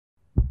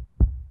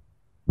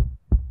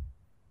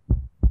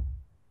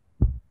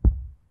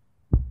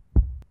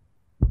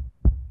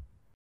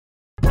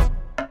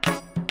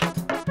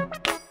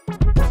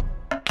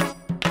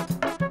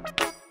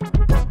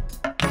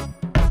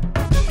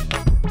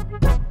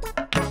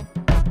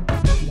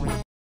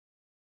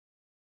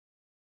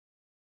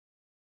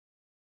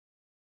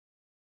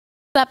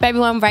What's up,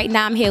 everyone? Right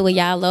now I'm here with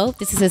Yalo.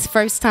 This is his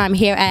first time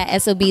here at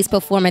SOB's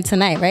performing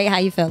tonight, right? How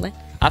you feeling?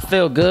 I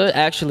feel good,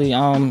 actually.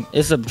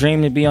 It's a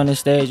dream to be on this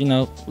stage. You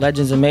know,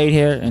 legends are made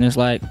here, and it's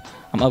like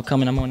I'm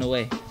upcoming. I'm on the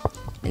way.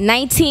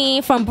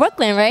 19 from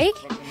Brooklyn, right?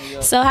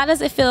 Brooklyn, so how does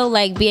it feel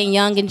like being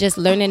young and just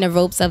learning the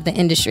ropes of the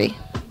industry?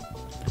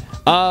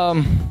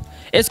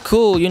 It's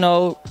cool. You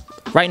know,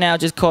 right now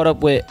just caught up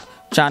with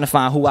trying to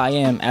find who I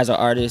am as an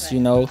artist.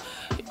 You know,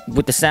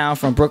 with the sound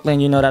from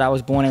Brooklyn, you know, that I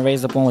was born and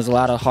raised up on was a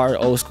lot of hard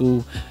old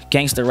school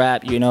gangster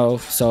rap. You know,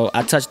 so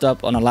I touched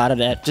up on a lot of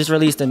that. Just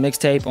released a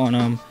mixtape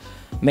on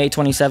May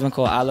 27th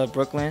called I Love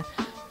Brooklyn.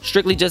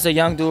 Strictly just a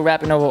young dude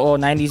rapping over all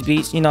 90s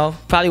beats, you know.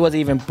 Probably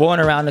wasn't even born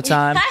around the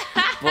time.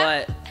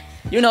 But,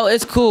 you know,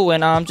 it's cool.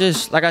 And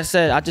just, like I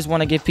said, I just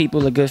want to give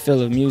people a good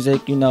feel of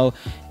music, you know.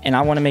 And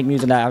I want to make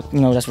music that,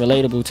 you know, that's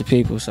relatable to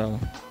people. So,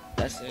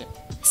 that's it.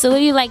 So what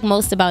do you like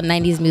most about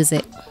 90s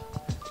music?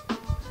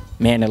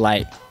 Man,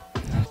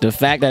 the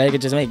fact that they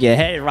could just make your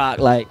head rock,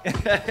 like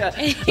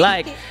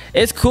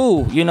it's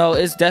cool, you know.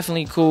 It's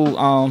definitely cool.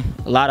 A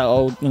lot of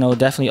old, you know,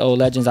 definitely old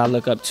legends I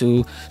look up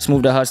to.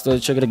 Smooth the Hustler,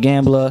 Trigger the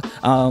Gambler,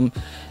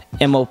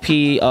 MOP,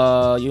 you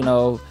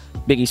know,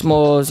 Biggie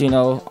Smalls, you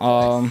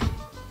know,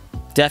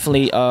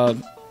 definitely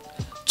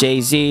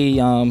Jay-Z,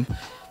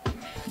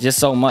 just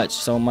so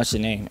much to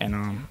name.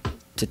 And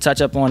to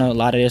touch up on a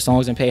lot of their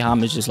songs and pay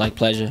homage is like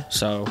pleasure.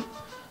 So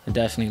I'm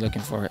definitely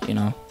looking for it, you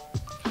know.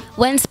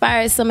 What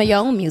inspires some of your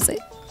own music?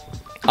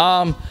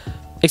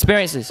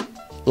 Experiences,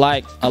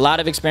 like a lot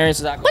of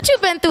experiences. What you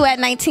been through at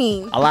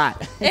 19? A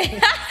lot.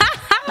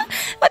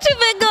 What you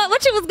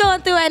was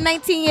going through at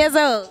 19 years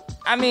old?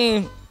 I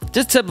mean,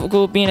 just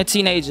typical being a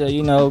teenager,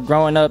 you know,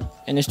 growing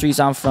up in the streets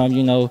I'm from,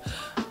 you know.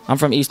 I'm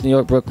from East New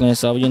York, Brooklyn,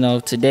 so, you know,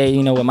 today,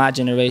 you know, with my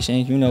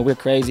generation, you know, we're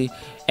crazy.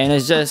 And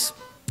it's just,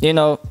 you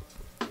know,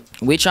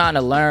 we're trying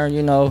to learn,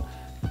 you know,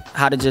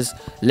 how to just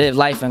live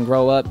life and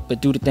grow up,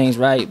 but do the things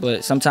right.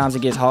 But sometimes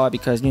it gets hard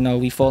because, you know,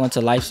 we fall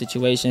into life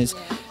situations,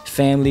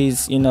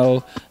 families, you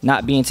know,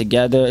 not being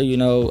together, you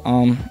know,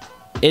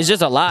 it's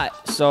just a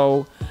lot.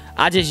 So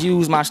I just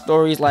use my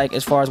stories, like,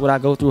 as far as what I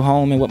go through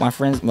home and what my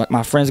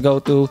friends go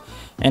through,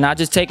 and I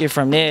just take it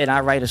from there and I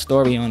write a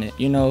story on it,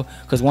 you know,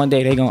 because one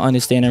day they're gonna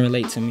understand and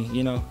relate to me,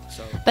 you know.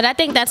 So. But I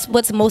think that's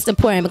what's most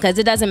important, because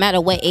it doesn't matter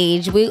what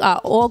age, we are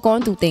all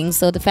going through things.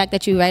 So the fact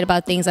that you write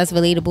about things that's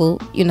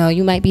relatable, you know,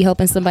 you might be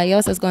helping somebody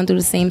else that's going through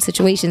the same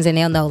situations, and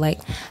they'll know, like,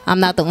 I'm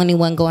not the only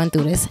one going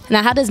through this.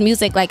 Now, how does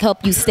music, like,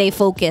 help you stay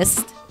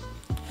focused?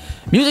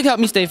 Music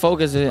helped me stay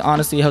focused. It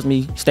honestly helps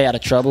me stay out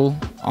of trouble.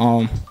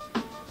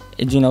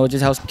 You know, it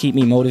just helps keep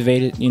me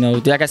motivated. You know,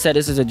 like I said,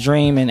 this is a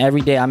dream, and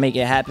every day I make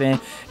it happen.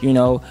 You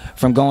know,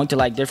 from going to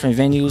like different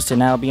venues to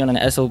now being on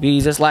the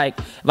SOBs. It's like,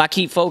 if I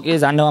keep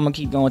focused, I know I'm gonna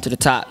keep going to the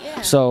top.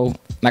 Yeah. So,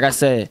 like I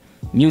said,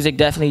 music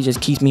definitely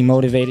just keeps me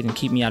motivated and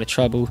keep me out of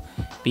trouble.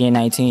 Being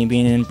 19,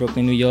 being in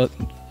Brooklyn, New York,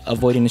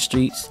 avoiding the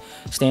streets,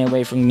 staying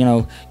away from, you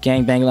know,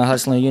 gang banging and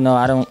hustling. You know,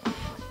 I don't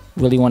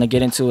really want to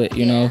get into it,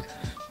 you know.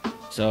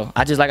 So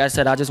I just, like I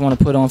said, I just want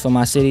to put on for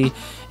my city,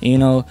 you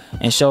know,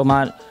 and show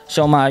my,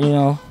 you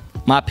know,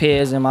 my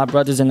peers and my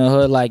brothers in the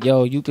hood, like,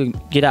 yo, you could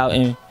get out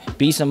and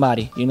be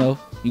somebody, you know.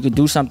 You could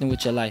do something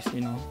with your life,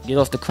 you know. Get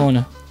off the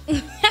corner.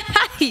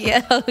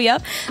 Yo.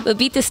 But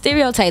beat the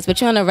stereotypes, but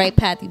you're on the right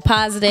path. You're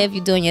positive,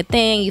 you're doing your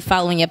thing, you're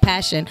following your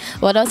passion.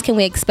 What else can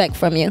we expect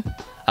from you?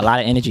 A lot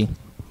of energy.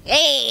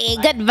 Hey,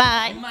 good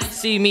vibes. You might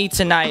see me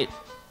tonight,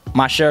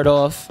 my shirt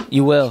off,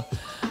 you will.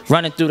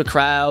 Running through the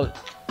crowd,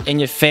 in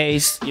your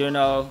face, you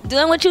know.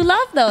 Doing what you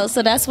love, though,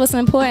 so that's what's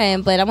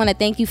important. But I want to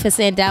thank you for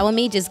sitting down with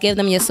me. Just give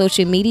them your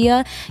social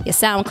media, your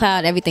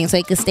SoundCloud, everything, so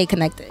you can stay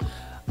connected.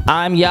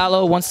 I'm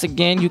Yalo. Once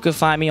again, you can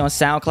find me on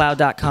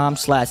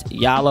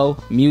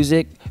SoundCloud.com/Yalo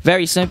Music.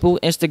 Very simple,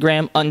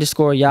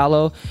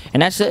 Instagram_Yalo.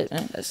 And that's it,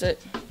 man. That's it.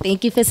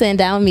 Thank you for sitting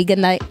down with me. Good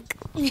night.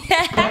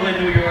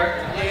 Brooklyn, New York.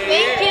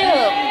 Thank you.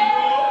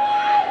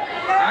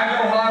 I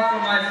go hard for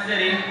my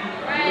city.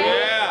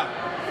 Yeah.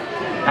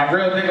 I'm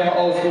real big on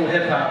old school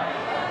hip hop.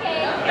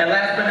 And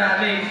last but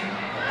not least,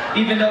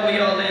 even though we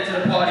all late to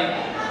the party,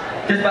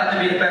 this is about to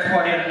be the best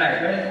party of the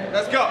night, right?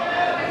 Let's go.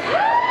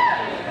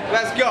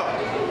 Let's go.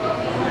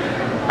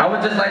 I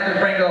would just like to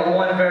bring up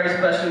one very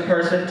special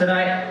person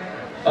tonight.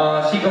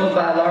 She goes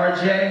by Laura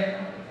J.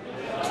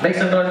 Make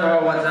some noise for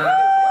her one time.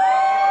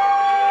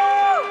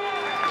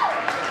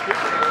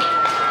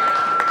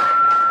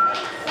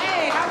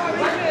 Hey, how are you?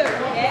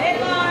 Hey,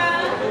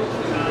 Laura.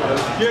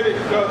 Let's get it.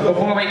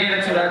 Before we get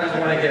into it, I just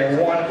want to get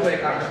one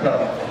quick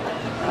acapella.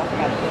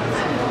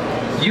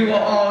 You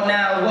are all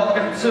now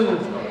welcome to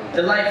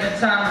the life and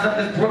times of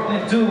this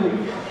Brooklyn dude.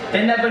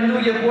 They never knew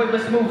your boy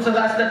was smooth till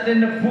I stepped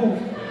in the booth.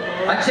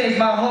 I changed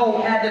my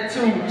whole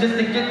attitude just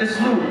to get this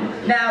loot.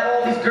 Now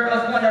all these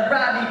girls wanna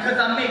ride me cause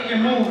I'm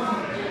making moves.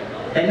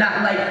 And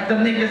not like the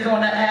niggas on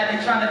the ad,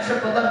 they trying to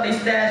triple up they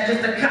stash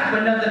just to cop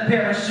another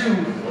pair of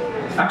shoes.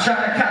 I'm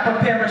trying to cop a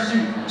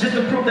parachute just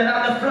to prove that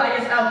I'm the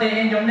flyest out there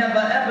and you'll never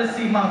ever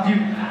see my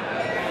view.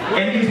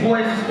 And these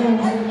boys is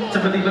fools to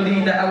really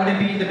believe that I wouldn't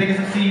be the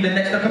biggest MC the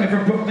next up coming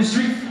from Brooklyn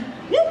streets.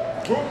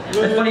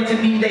 It's funny to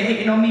me, they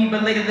hating on me,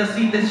 but later they'll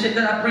see the shit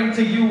that I bring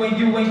to you and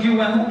you and you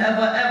and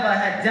whoever ever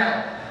had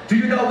doubt. Do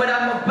you know what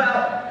I'm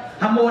about?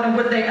 I'm more than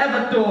what they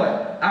ever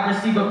thought. I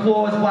receive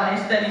applause while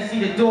they steady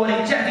see the door. They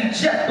jazzy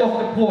chest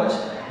off the porch,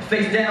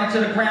 face down to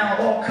the ground,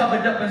 all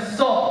covered up in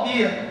salt,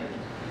 yeah.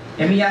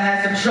 And me, I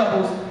had some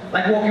troubles,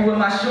 like walking with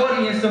my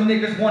shorty and some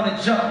niggas wanna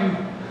jump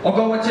you. Or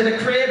going to the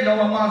crib,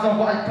 knowing mom's on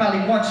watch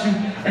probably want you.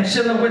 And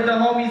chilling with the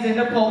homies and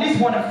the police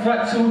wanna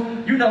front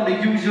too. You know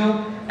the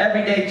usual.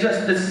 Every day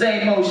just the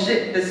same old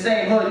shit, the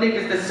same hood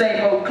niggas, the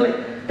same old clique.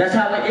 That's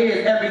how it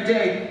is every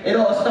day. It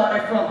all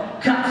started from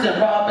cops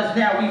and robbers,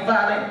 now we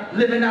violent,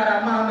 living out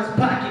our mama's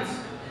pockets.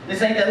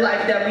 This ain't the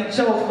life that we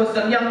chose for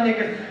some young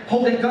niggas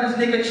holding guns,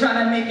 nigga,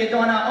 trying to make it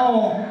on our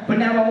own. But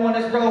now I'm on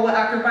this road where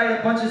I can write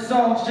a bunch of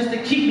songs just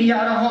to keep me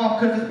out of harm,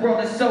 cause this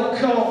world is so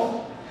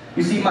cold.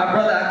 You see, my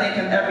brother, I thank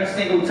him every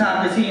single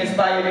time cause he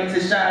inspired me to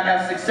shine.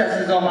 Now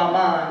success is on my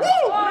mind.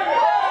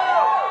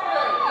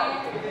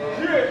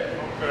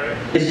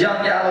 It's Young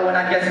Yalo, and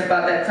I guess it's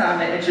about that time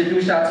to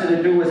introduce y'all to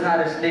the newest,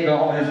 hottest nigga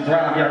on his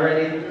drum. Y'all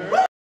ready?